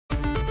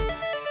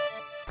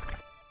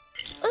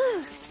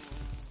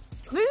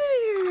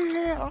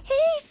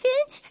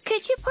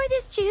pour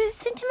this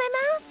juice into my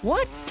mouth?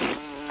 What?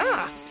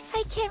 Ah!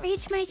 I can't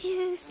reach my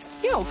juice.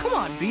 Yo, come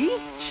on, Bee.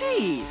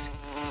 Jeez.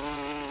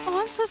 Oh,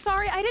 I'm so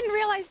sorry. I didn't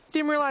realize.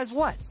 Didn't realize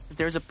what? That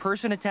there's a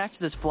person attached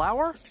to this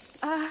flower?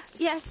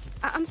 Yes,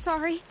 I'm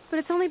sorry, but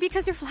it's only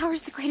because your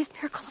flower's the greatest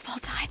miracle of all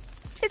time.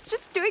 It's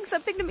just doing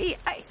something to me.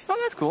 Oh,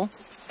 that's cool.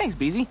 Thanks,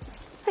 Beezy.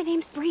 My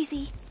name's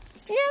Breezy.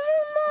 Never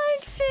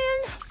mind, Finn.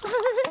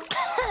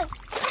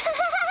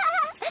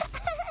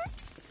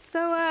 So,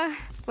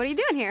 what are you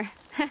doing here?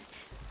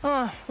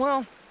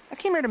 Well, I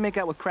came here to make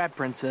out with Crab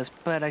Princess,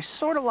 but I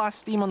sort of lost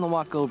steam on the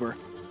walk over.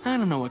 I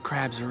don't know what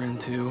crabs are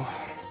into.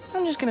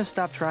 I'm just gonna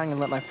stop trying and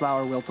let my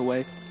flower wilt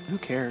away. Who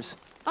cares?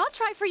 I'll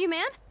try for you,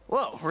 man.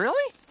 Whoa,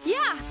 really?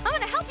 Yeah, I'm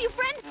gonna help you,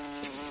 friend.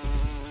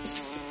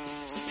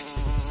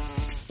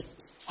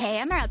 Hey,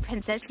 Emerald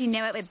Princess, you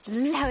know what would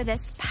blow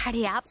this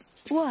party up?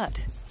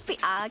 What? We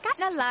all got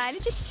in a line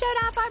and just showed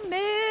off our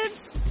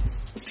moves.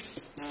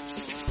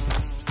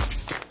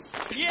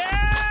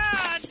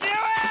 Yeah! Do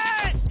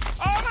it!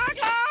 Oh my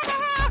god!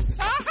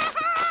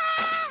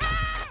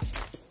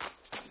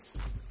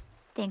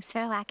 Thanks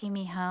for walking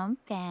me home,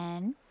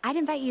 Finn. I'd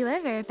invite you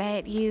over,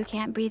 but you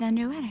can't breathe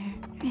underwater,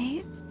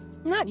 right?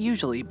 Not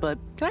usually, but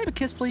can I have a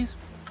kiss, please?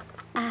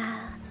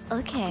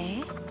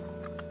 Okay.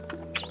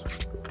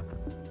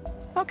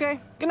 Okay.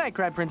 Good night,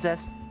 Crab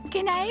Princess.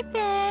 Good night,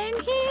 Finn.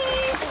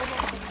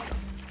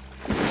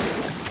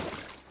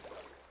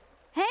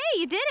 Hey,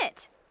 you did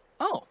it.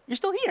 Oh, you're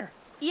still here.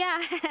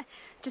 Yeah,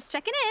 just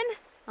checking in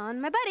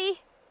on my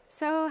buddy.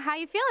 So, how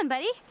you feeling,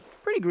 buddy?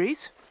 Pretty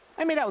grease.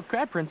 I made out with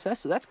Crab Princess,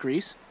 so that's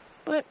grease.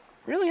 But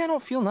really, I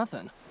don't feel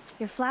nothing.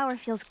 Your flower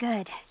feels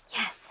good.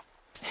 Yes.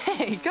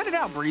 Hey, cut it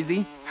out,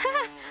 Breezy.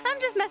 I'm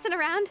just messing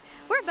around.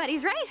 We're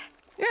buddies, right?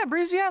 Yeah,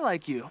 Breezy, I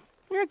like you.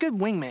 You're a good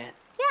wingman.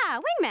 Yeah,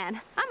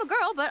 wingman. I'm a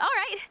girl, but all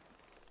right.